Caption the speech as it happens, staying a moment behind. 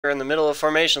We're in the middle of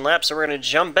formation lap, so we're going to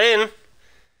jump in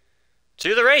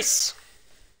to the race.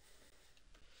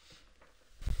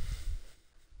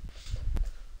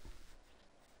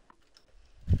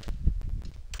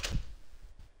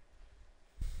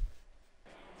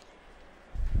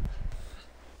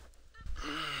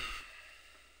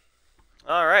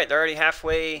 Alright, they're already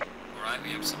halfway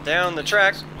down the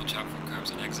track. Watch out for curbs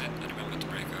and exit, and remember to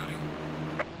brake early.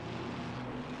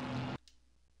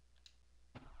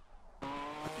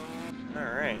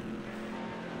 Alright.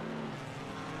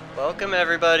 Welcome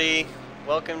everybody.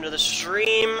 Welcome to the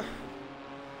stream.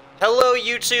 Hello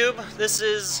YouTube. This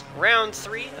is round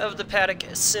 3 of the Paddock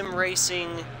Sim Racing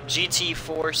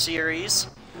GT4 series.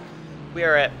 We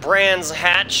are at Brands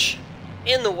Hatch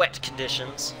in the wet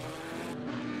conditions.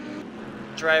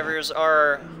 Drivers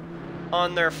are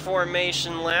on their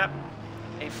formation lap,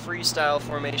 a freestyle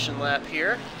formation lap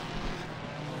here.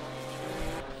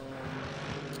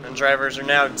 And drivers are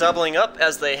now doubling up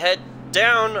as they head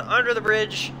down under the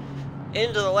bridge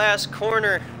into the last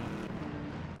corner.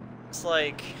 It's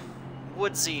like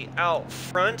Woodsy out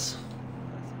front,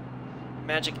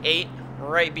 Magic 8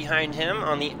 right behind him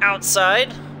on the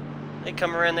outside. They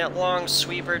come around that long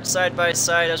sweeper side by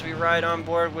side as we ride on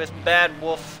board with Bad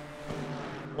Wolf.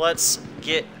 Let's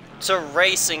get to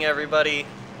racing, everybody.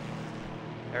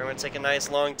 Everyone take a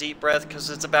nice long deep breath because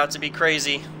it's about to be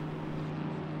crazy.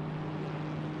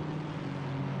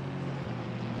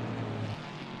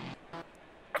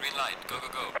 Green light, go, go,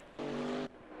 go.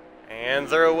 And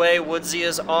they're away. Woodsy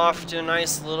is off to a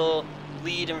nice little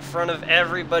lead in front of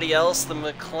everybody else. The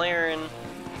McLaren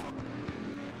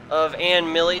of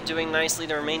Ann Millie doing nicely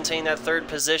to maintain that third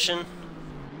position.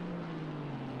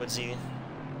 Woodsy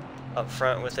up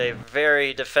front with a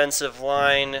very defensive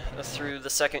line through the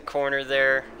second corner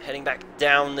there, heading back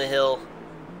down the hill.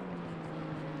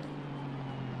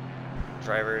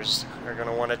 Drivers are going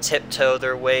to want to tiptoe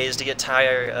their ways to get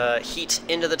tire heat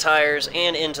into the tires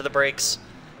and into the brakes.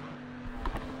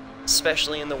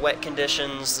 Especially in the wet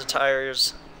conditions, the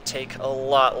tires take a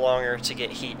lot longer to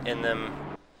get heat in them,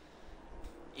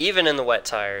 even in the wet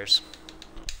tires.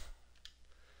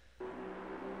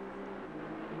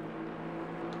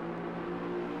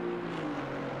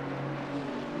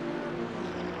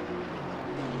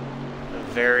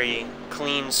 Very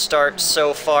clean start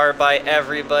so far by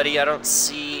everybody. I don't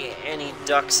see any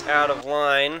ducks out of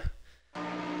line.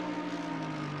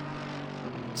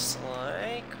 Looks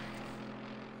like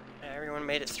everyone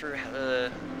made it through the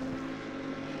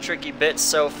tricky bits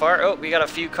so far. Oh, we got a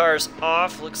few cars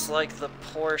off. Looks like the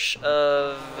Porsche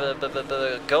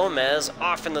of Gomez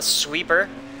off in the sweeper.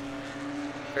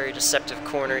 Very deceptive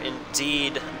corner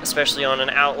indeed, especially on an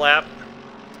outlap.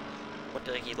 Looked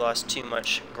like he lost too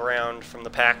much ground from the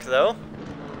pack, though.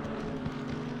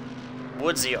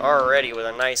 Woodsy already with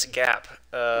a nice gap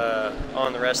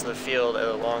on the rest of the field,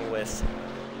 along with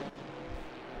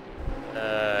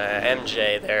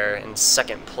MJ there in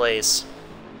second place.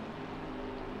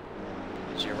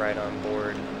 So you're right on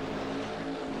board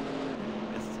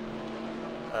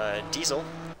with Diesel.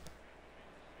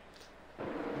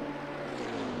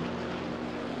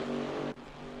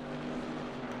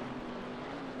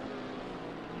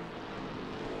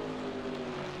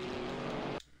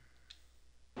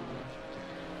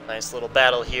 Nice little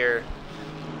battle here.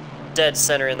 Dead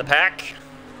center in the pack.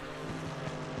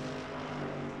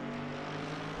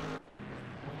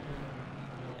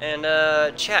 And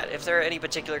chat, if there are any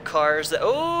particular cars that...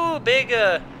 Oh, big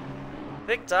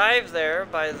dive there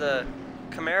by the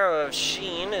Camaro of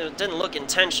Sheen. It didn't look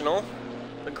intentional.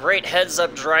 A great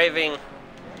heads-up driving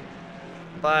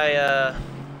by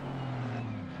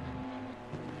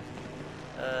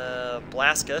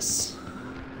Blaskus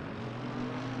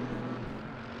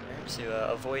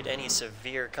to avoid any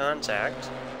severe contact.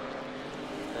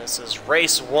 This is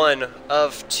race 1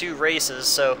 of 2 races,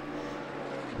 so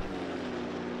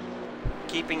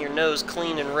keeping your nose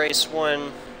clean in race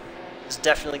 1 is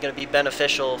definitely going to be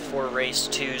beneficial for race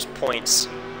 2's points.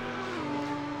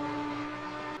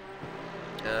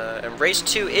 And race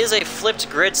 2 is a flipped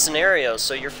grid scenario,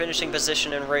 so your finishing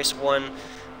position in race 1,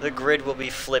 the grid will be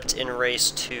flipped in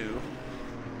race 2.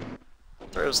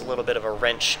 Throws a little bit of a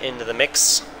wrench into the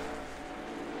mix.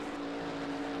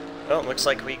 Oh, looks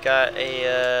like we got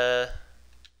a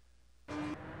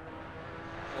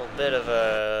little bit of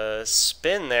a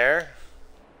spin there.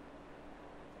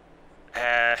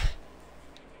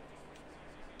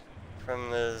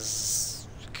 From this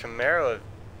Camaro of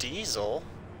Diesel.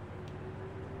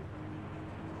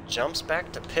 Jumps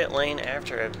back to pit lane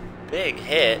after a big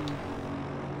hit.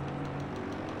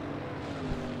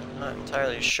 Not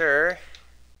entirely sure.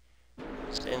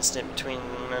 Just instant between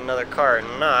another car or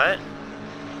not.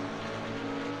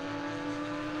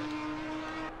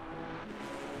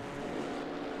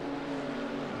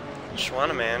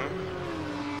 Schwaneman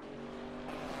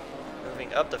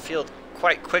moving up the field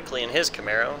quite quickly in his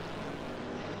Camaro.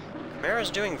 Camaro's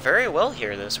doing very well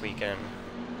here this weekend.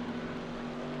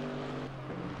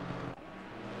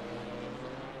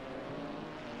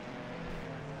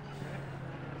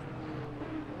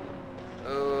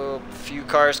 Oh, a few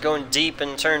cars going deep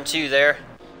in turn 2 there.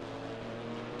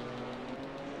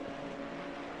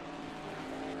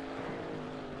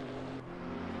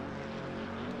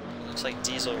 Looks like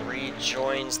Diesel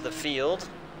rejoins the field.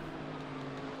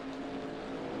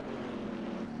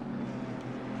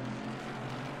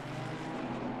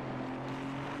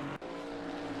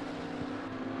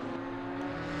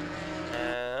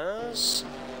 As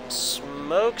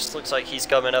Smokes looks like he's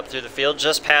coming up through the field,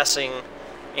 just passing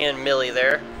and Millie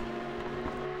there.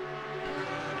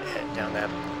 Head down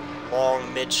that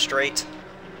long mid-straight.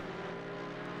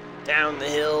 Down the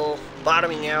hill,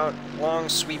 bottoming out, long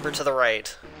sweeper to the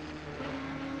right.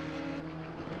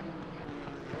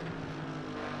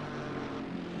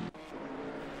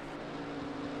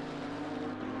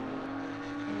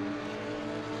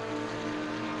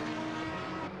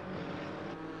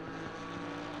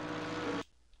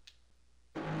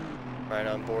 Right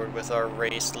on board with our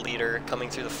race leader coming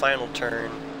through the final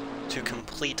turn to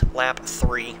complete lap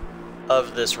 3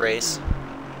 of this race.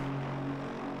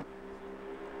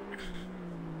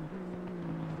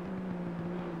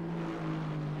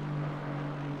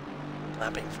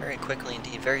 Lapping very quickly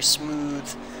indeed, very smooth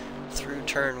through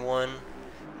turn 1.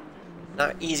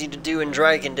 Not easy to do in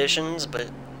dry conditions, but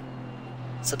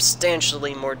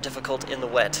substantially more difficult in the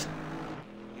wet,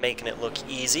 making it look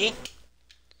easy.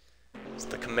 It's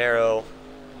the Camaro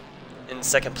in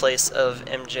second place of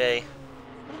MJ.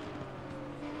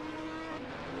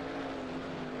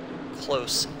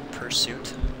 Close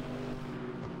pursuit.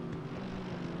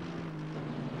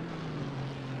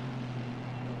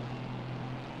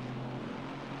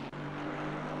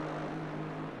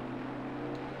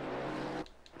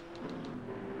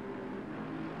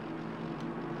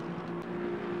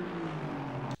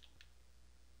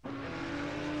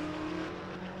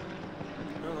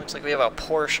 Looks like we have a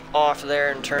Porsche off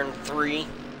there in turn 3,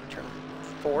 turn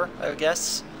 4, I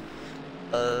guess,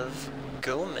 of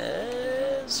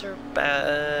Gomez, or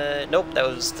nope, that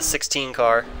was the 16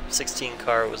 car. 16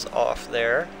 car was off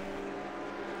there.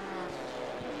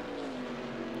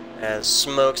 As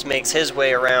Smokes makes his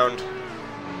way around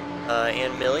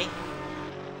and Millie.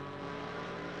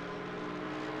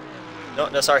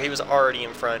 No, sorry, he was already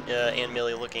in front. And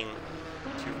Millie looking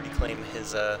to reclaim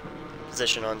his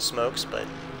position on Smokes, but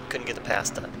couldn't get the pass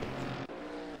done.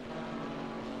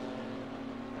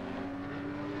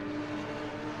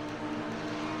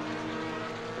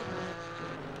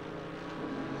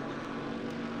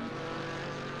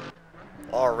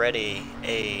 Already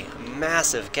a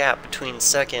massive gap between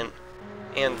second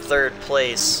and third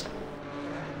place.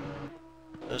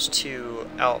 Those two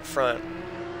out front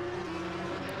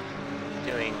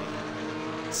doing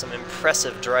some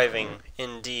impressive driving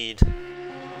indeed.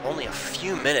 Only a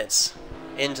few minutes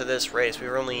into this race. We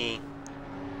were only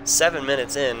 7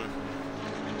 minutes in,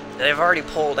 and they've already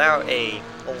pulled out a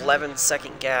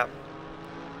 11-second gap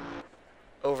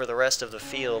over the rest of the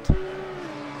field.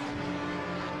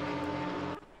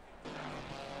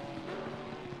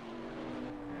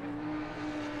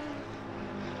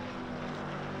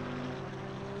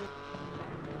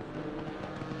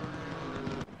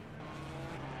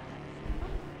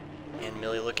 And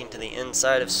Millie looking to the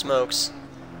inside of Smokes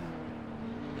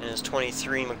in his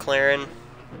 23 McLaren,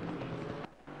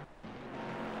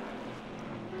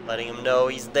 letting him know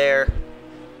he's there.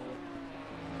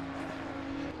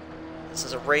 This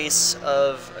is a race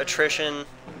of attrition.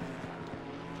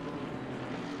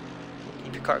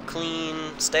 Keep your car clean,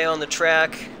 stay on the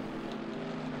track.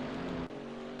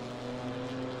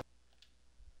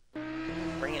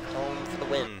 Bring it home for the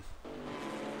win.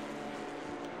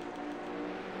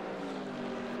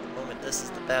 At the moment, this is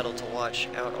the battle to watch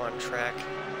out on track.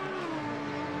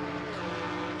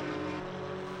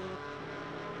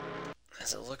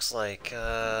 As it looks like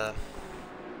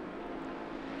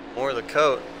more of the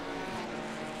coat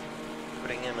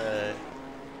putting in a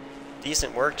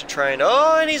decent work to try and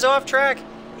and he's off track.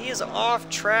 He is off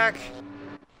track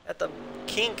at the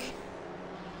kink.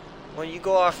 When you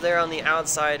go off there on the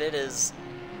outside, it is,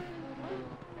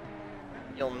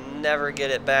 you'll never get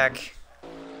it back.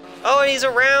 Oh, and he's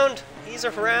around. He's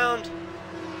around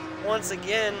once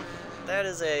again. That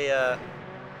is a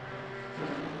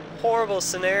horrible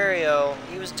scenario.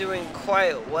 He was doing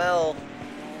quite well,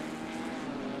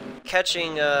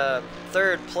 catching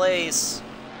third place,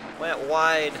 went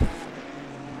wide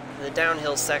in the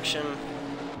downhill section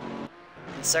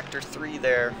in sector 3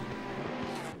 there.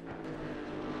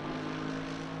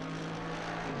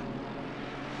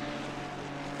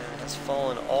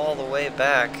 fallen all the way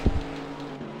back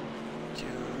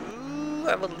to,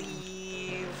 I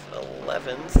believe,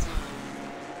 11th.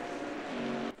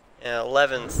 Yeah,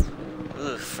 11th.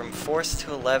 Ooh, from 4th to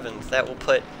 11th. That will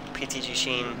put PTG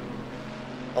Sheen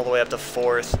all the way up to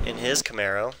 4th in his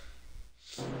Camaro.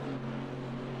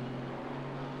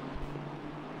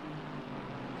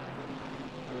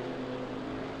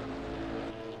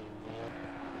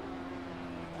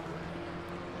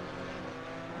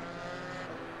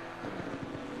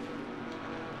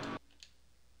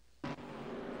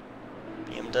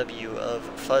 BMW of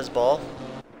Fuzzball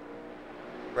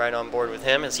right on board with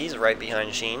him as he's right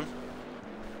behind Sheen.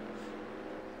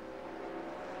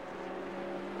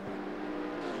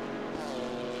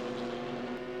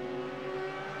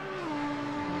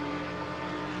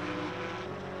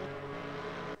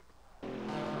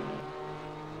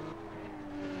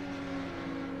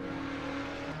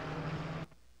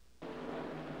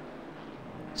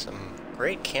 Some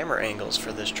great camera angles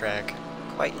for this track.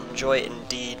 Quite enjoy it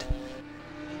indeed.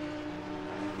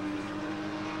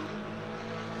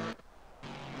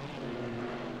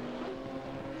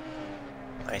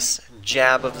 Nice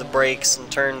jab of the brakes and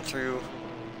turn through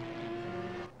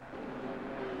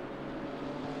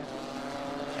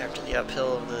after the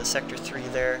uphill of the Sector 3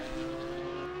 there.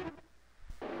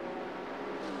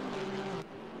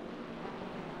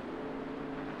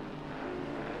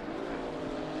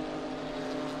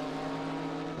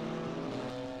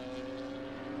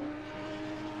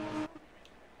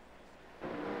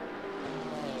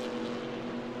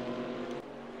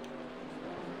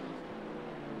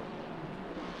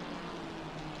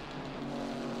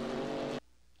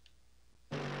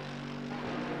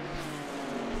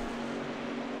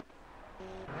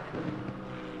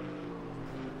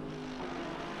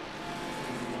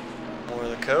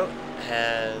 Coat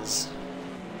has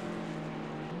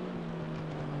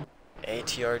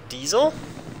ATR Diesel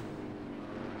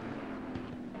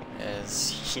as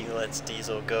he lets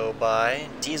Diesel go by.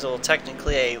 Diesel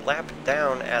technically a lap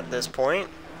down at this point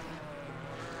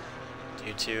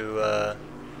due to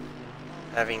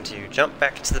having to jump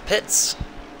back to the pits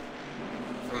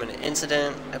from an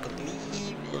incident, I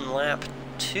believe, in lap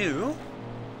 2.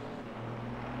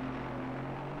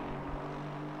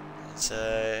 It's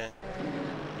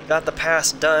he got the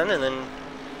pass done and then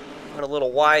went a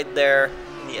little wide there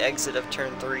in the exit of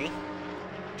turn 2.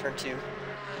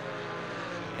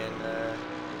 And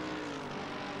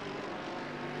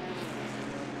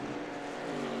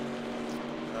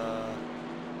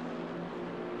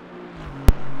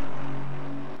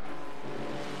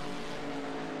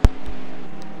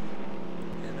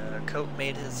Coat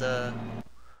made his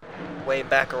way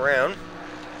back around.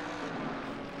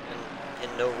 And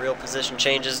in no real position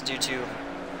changes due to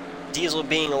Diesel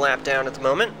being a lap down at the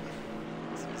moment.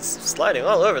 He's sliding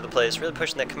all over the place, really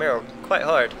pushing that Camaro quite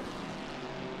hard.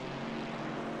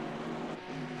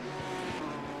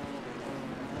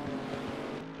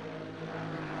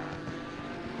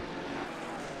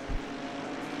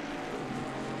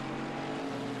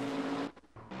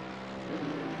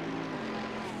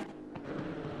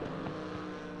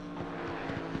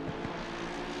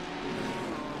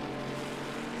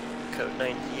 Code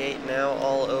 98 now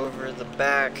all over the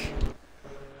back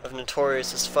of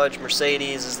Notorious's Fudge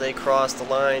Mercedes as they cross the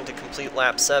line to complete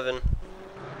lap 7.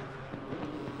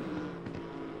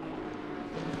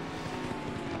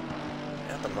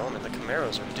 At the moment, the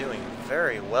Camaros are doing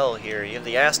very well here. You have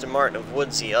the Aston Martin of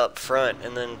Woodsy up front,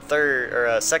 and then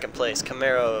second place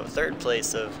Camaro, third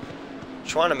place of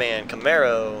Schwaneman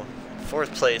Camaro,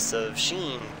 fourth place of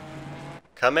Sheen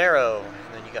Camaro,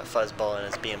 and then you got Fuzzball in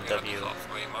his BMW.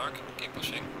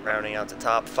 Rounding out the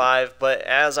top 5, but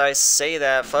as I say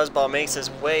that, Fuzzball makes his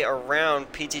way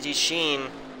around PTG Sheen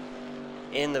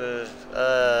in the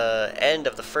end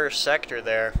of the first sector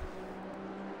there.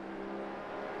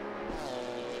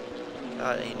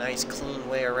 Got a nice clean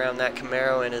way around that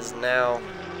Camaro and is now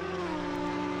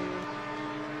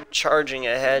charging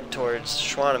ahead towards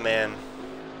Schwaneman.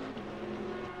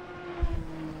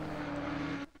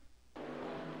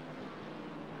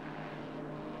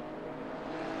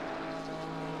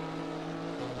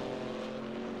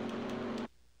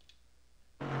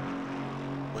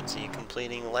 Woodsy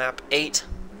completing lap 8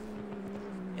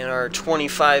 in our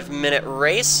 25-minute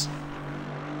race.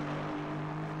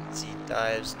 As he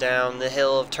dives down the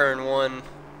hill of turn 1.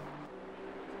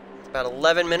 It's about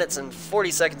 11 minutes and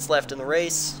 40 seconds left in the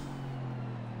race.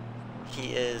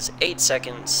 He is 8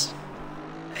 seconds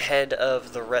ahead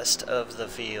of the rest of the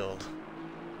field.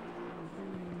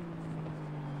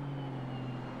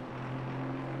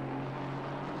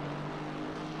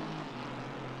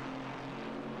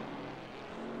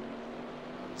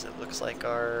 It looks like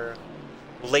our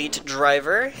late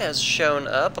driver has shown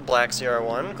up, a black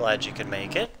CR1. Glad you could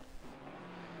make it.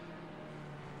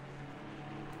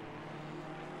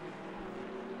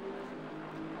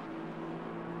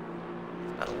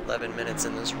 About 11 minutes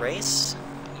in this race.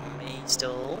 He may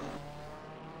still...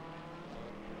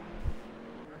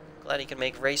 Glad he can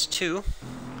make race 2.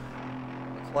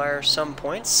 Require some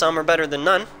points. Some are better than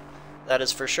none. That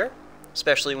is for sure.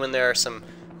 Especially when there are some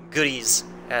goodies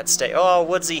at stake. Oh,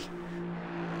 Woodsy.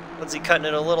 Woodsy cutting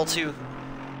it a little too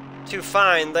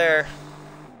fine there.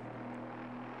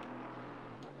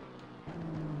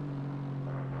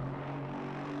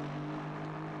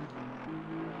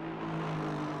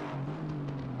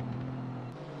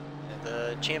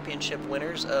 The championship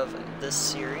winners of this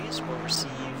series will receive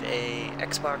a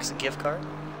Xbox gift card.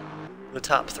 The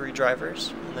top 3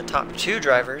 drivers and the top 2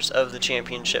 drivers of the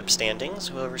championship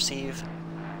standings will receive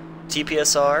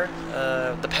TPSR,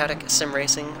 the Paddock Sim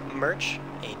Racing merch,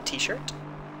 a t-shirt.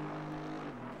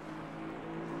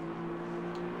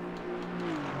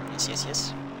 Yes, yes,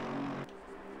 yes.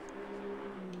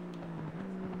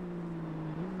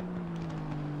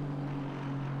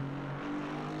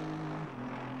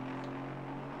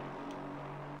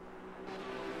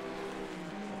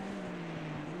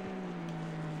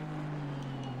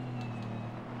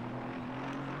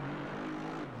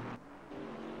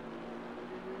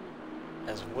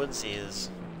 As Woodsy is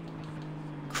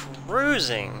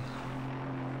cruising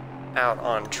out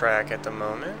on track at the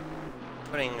moment,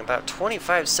 putting about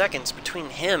 25 seconds between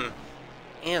him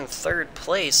and third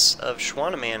place of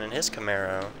Schwaneman in his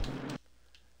Camaro.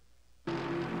 The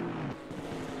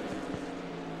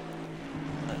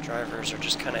drivers are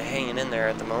just kind of hanging in there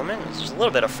at the moment. There's a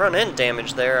little bit of front end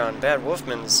damage there on Bad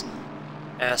Wolfman's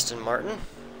Aston Martin.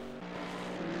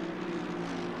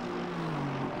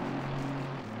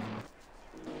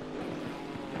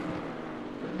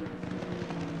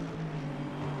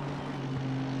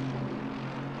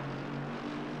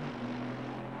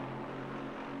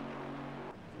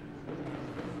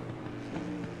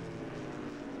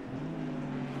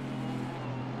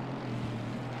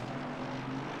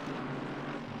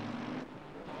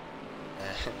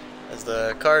 As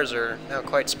the cars are now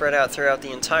quite spread out throughout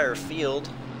the entire field.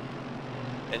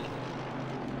 And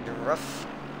you're rough.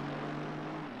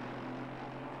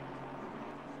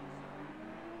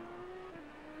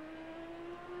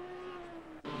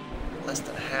 Less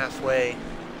than halfway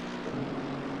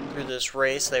through this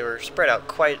race, they were spread out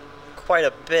quite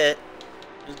a bit.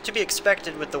 To be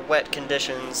expected with the wet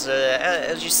conditions.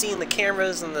 As you see in the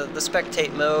cameras and the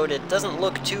spectate mode, it doesn't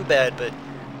look too bad, but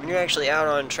when you're actually out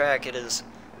on track, it is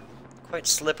quite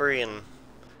slippery, and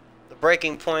the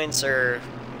braking points are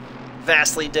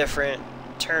vastly different.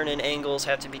 Turn-in angles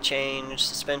have to be changed,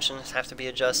 suspensions have to be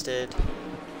adjusted.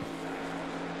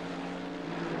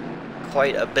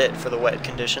 Quite a bit for the wet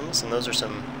conditions, and those are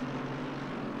some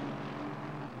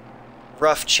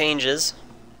rough changes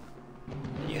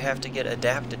that you have to get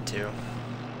adapted to.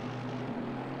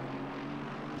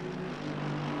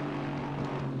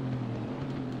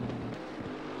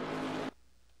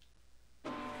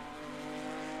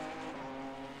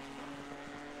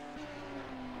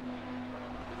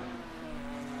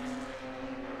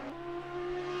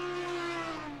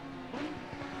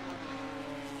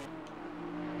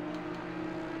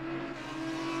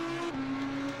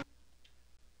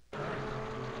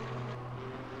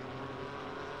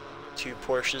 Two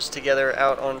Porsches together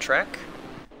out on track.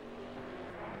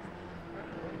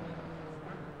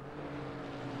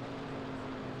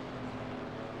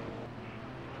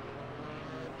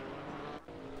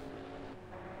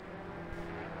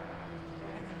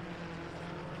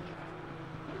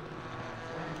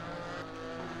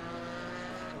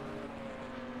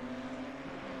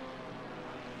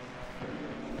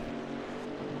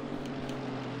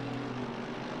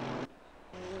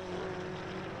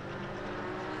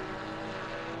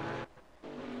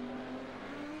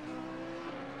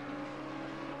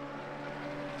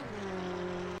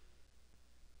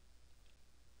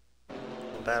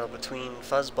 Battle between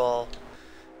Fuzzball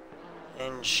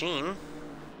and Sheen.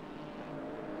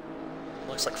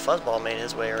 Looks like Fuzzball made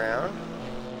his way around.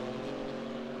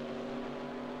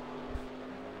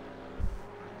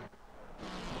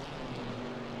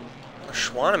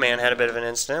 Schwaneman had a bit of an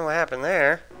incident. What happened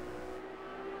there?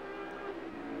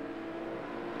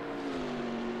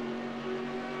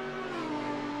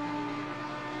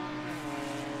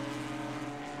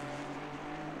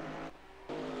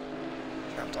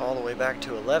 All the way back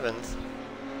to 11th.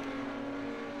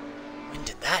 When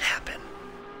did that happen?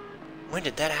 When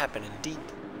did that happen indeed?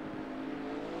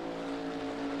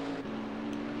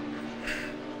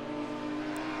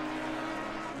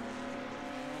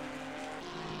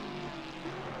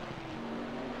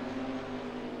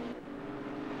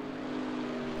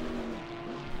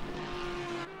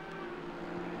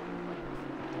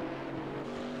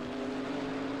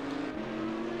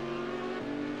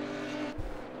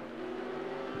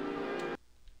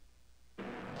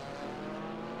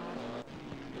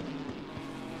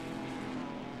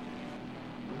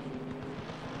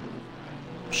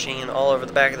 Sheen all over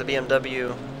the back of the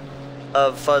BMW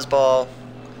of Fuzzball.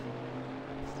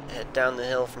 Head down the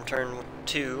hill from turn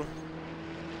 2.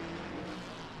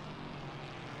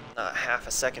 Not half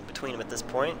a second between them at this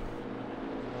point.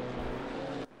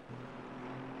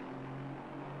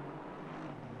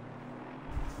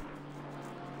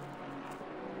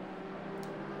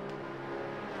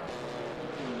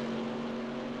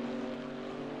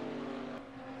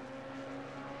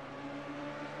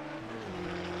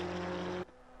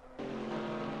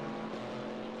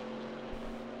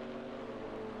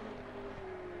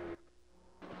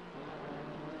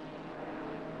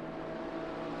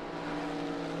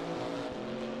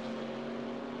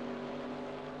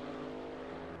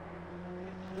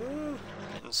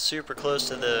 Super close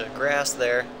to the grass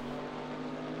there.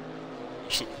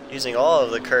 Using all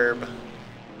of the curb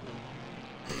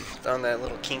on that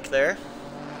little kink there.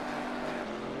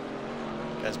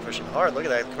 Guy's pushing hard. Look at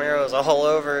that. Camaro's all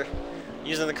over,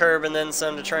 using the curb and then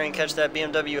some to try and catch that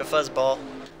BMW a Fuzzball.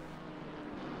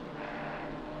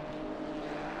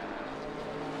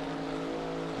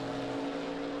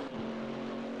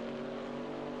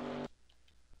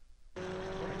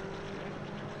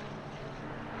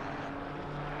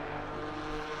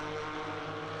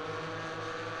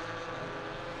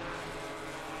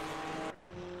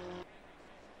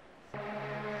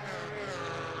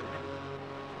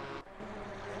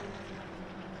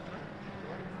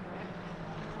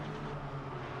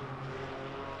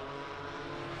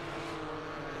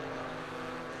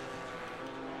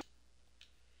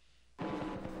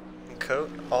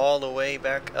 Coat all the way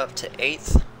back up to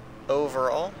 8th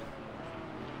overall.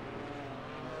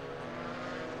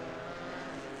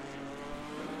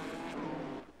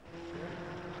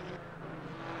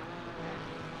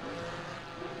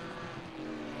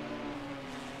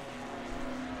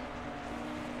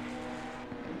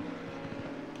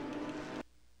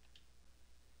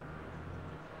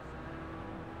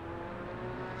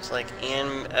 Looks like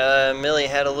Ian Millie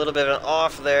had a little bit of an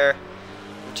off there.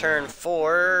 Turn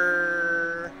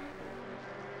 4.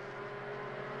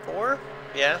 4?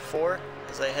 Yeah, 4.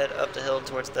 As they head up the hill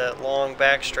towards that long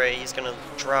back straight, he's going to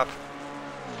drop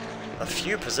a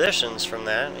few positions from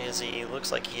that, as he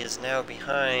looks like he is now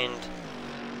behind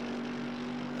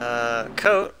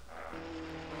Coat.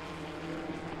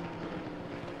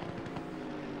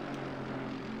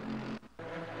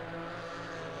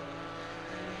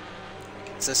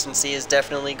 Consistency is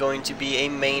definitely going to be a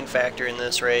main factor in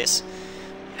this race.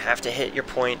 Have to hit your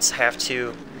points, have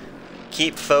to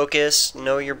keep focus,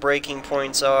 know your braking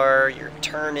points are, your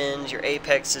turn-ins, your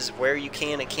apexes, where you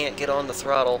can and can't get on the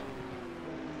throttle.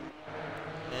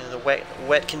 And the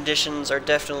wet conditions are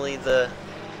definitely the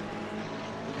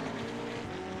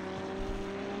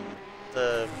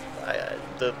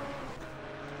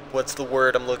what's the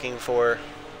word I'm looking for?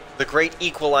 The great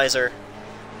equalizer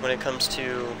when it comes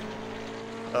to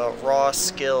raw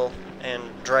skill and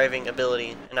driving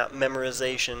ability, and not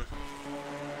memorization.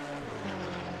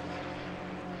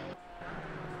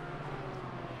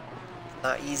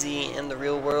 Not easy in the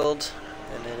real world,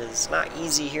 and it is not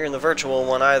easy here in the virtual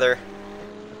one either.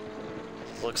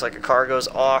 Looks like a car goes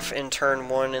off in turn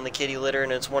 1 in the kitty litter,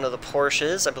 and it's one of the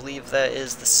Porsches. I believe that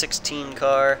is the 16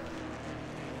 car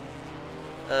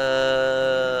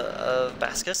of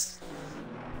Bascus.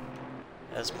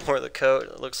 As more of the Coat,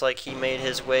 it looks like he made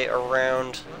his way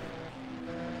around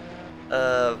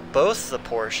both the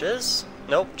Porsches.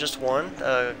 Nope, just one.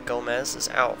 Gomez is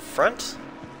out front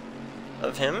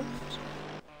of him.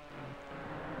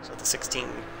 So the 16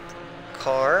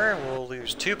 car will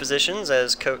lose 2 positions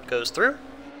as Coat goes through.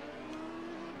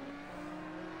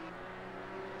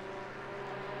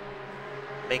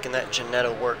 Making that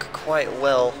Ginetta work quite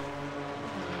well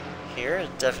here.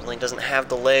 It definitely doesn't have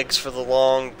the legs for the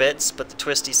long bits, but the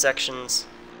twisty sections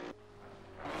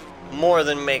more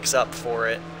than makes up for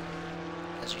it.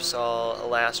 As you saw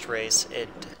last race, it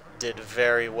did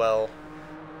very well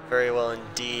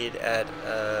indeed at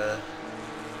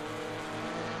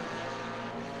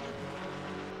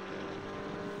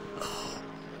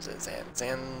was it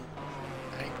Zan?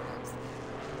 How do you pronounce it?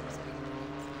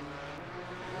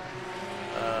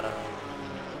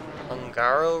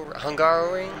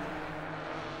 Hungaroring?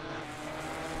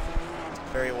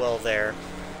 Very well there.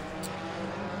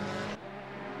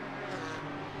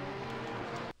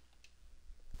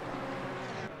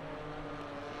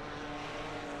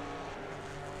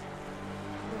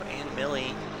 And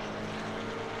Millie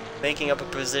making up a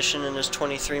position in his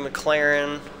 23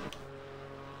 McLaren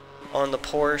on the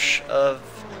Porsche of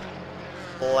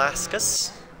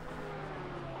Velasquez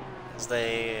as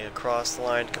they cross the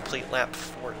line to complete lap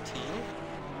 14.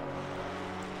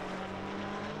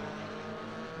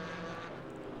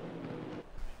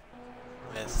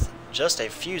 just a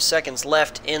few seconds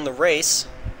left in the race.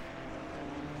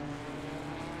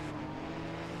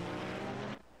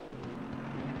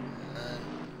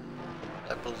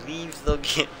 I believe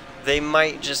they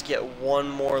might just get one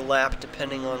more lap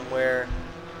depending on where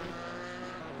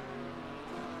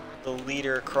the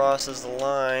leader crosses the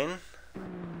line.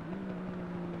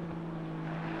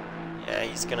 Yeah,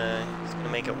 he's gonna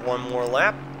make it one more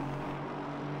lap.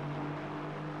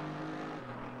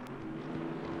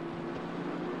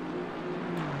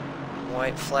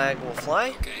 White flag will fly.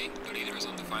 Okay, the leader is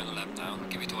on the final lap now.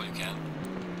 Give it all you can.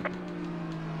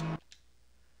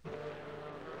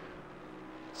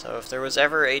 So if there was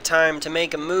ever a time to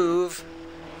make a move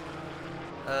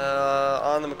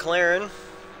on the McLaren,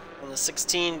 on the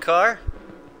 16 car,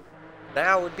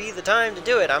 now would be the time to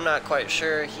do it. I'm not quite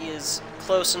sure he is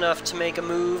close enough to make a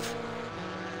move.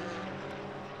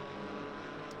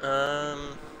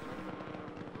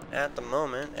 At the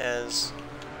moment, as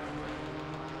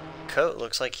Coat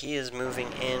looks like he is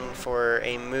moving in for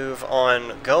a move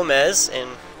on Gomez in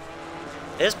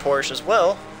his Porsche as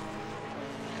well.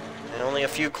 And only a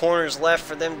few corners left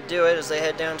for them to do it as they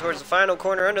head down towards the final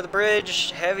corner under the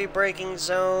bridge. Heavy braking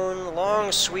zone,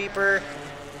 long sweeper.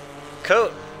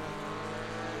 Coat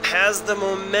has the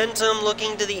momentum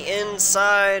looking to the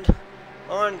inside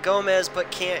on Gomez,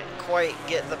 but can't quite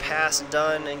get the pass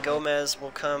done, and Gomez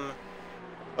will come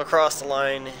across the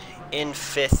line in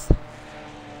 5th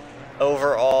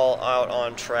overall out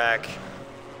on track.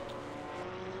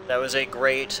 That was a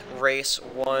great race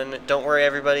 1. Don't worry,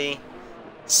 everybody.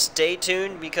 Stay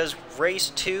tuned because race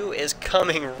 2 is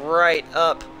coming right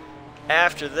up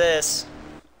after this.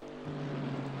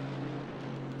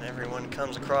 Everyone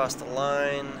comes across the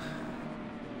line.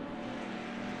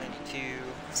 92,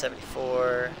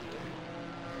 74.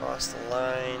 Across the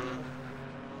line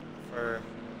for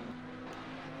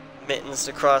Mittens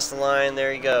to cross the line.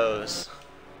 There he goes.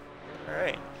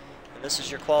 Alright. And this is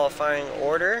your qualifying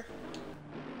order.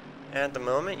 At the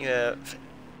moment, you have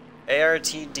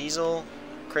ART Diesel,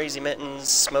 Crazy Mittens,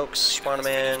 Smokes,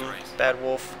 Schwanneman, Bad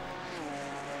Wolf.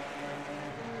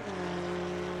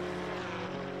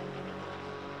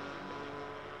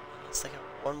 It's like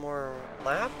one more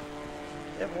lap?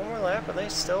 Yeah, one more lap. Are they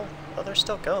still? Oh, they're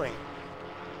still going.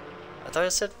 I thought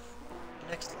it said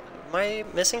next. Am I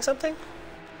missing something?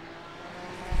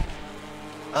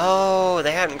 Oh,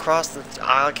 they hadn't crossed the.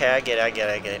 Okay, I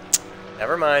get it.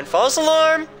 Never mind. False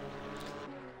alarm!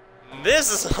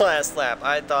 This is the last lap.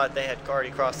 I thought they had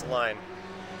already crossed the line.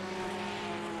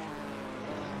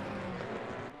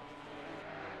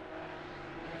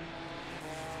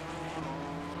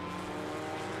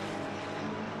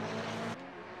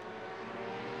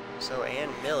 So, and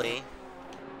Millie,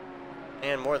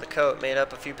 and more the Coat, made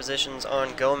up a few positions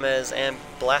on Gomez and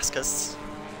Blaskus.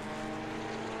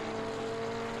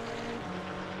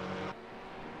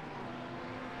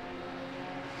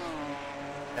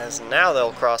 As now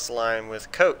they'll cross the line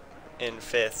with Coat in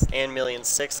 5th, and Millie in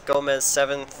 6th, Gomez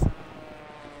 7th.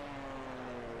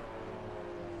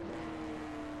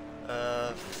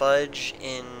 Fudge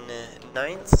in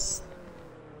 9th.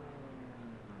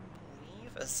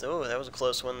 Oh, that was a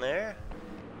close one there.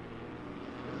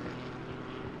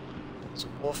 So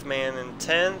Wolfman in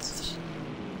 10th.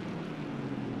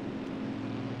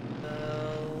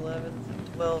 11th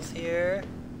and 12th here.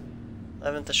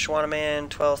 11th is Schwanneman,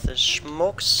 12th is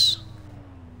Schmokes.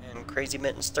 And Crazy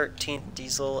Mittens 13th,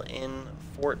 Diesel in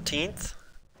 14th.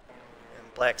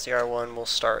 And Black CR1 will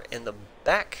start in the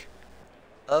back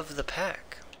of the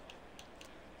pack.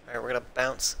 Alright, we're going to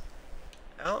bounce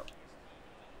out.